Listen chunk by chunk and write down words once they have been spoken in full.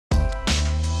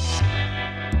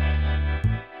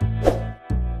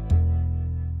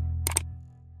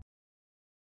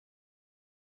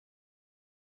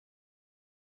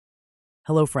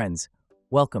Hello friends,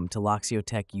 welcome to Loxio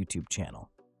Tech YouTube channel.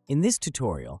 In this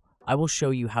tutorial, I will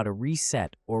show you how to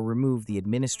reset or remove the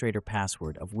administrator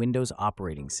password of Windows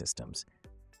operating systems,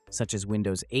 such as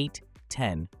Windows 8,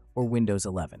 10, or Windows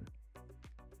 11.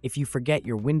 If you forget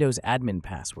your Windows admin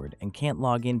password and can't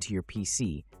log into your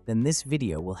PC, then this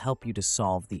video will help you to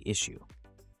solve the issue.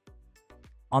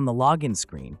 On the login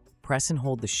screen, press and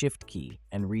hold the Shift key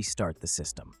and restart the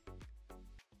system.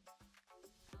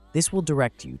 This will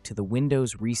direct you to the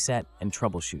Windows Reset and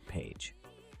Troubleshoot page.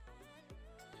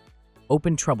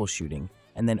 Open Troubleshooting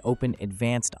and then open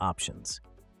Advanced Options.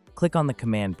 Click on the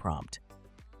command prompt.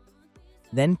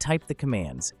 Then type the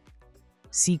commands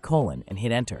C: and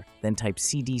hit Enter, then type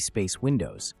CD space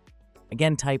Windows.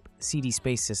 Again type CD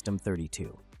space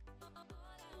System32.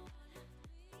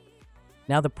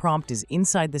 Now the prompt is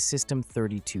inside the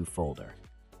System32 folder.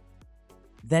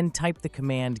 Then type the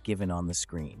command given on the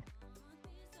screen.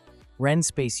 ren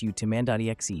space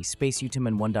utimman.exe space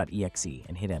utimman1.exe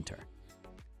and hit Enter.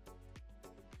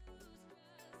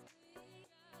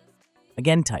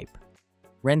 Again type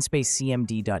ren space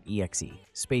cmd.exe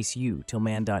space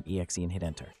utilman.exe and hit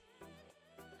Enter.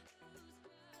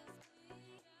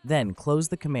 Then close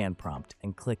the command prompt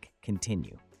and click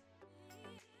Continue.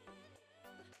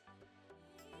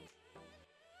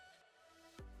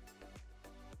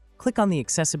 Click on the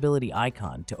accessibility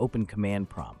icon to open command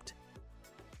prompt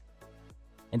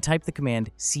and type the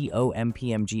command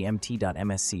compmgmt.msc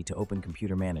to open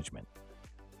computer management.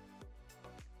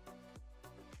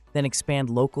 Then expand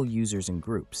local users and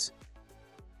groups.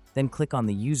 Then click on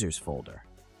the users folder.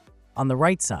 On the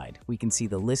right side, we can see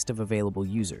the list of available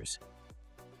users.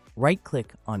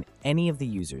 Right-click on any of the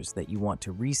users that you want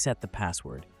to reset the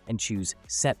password and choose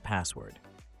Set Password.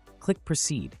 Click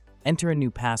Proceed, enter a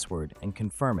new password and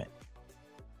confirm it.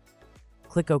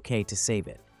 Click OK to save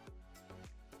it.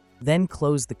 Then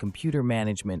close the computer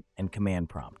management and command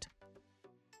prompt.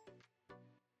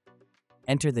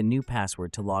 Enter the new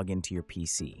password to log into your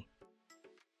PC.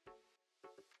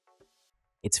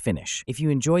 It's finished. If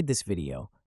you enjoyed this video,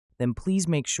 then please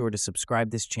make sure to subscribe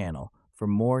this channel for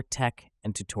more tech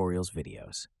and tutorials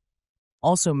videos.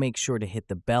 Also make sure to hit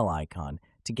the bell icon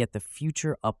to get the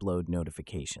future upload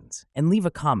notifications. And leave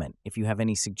a comment if you have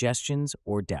any suggestions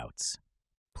or doubts.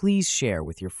 Please share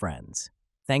with your friends.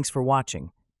 Thanks for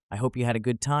watching. I hope you had a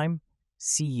good time.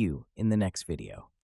 See you in the next video.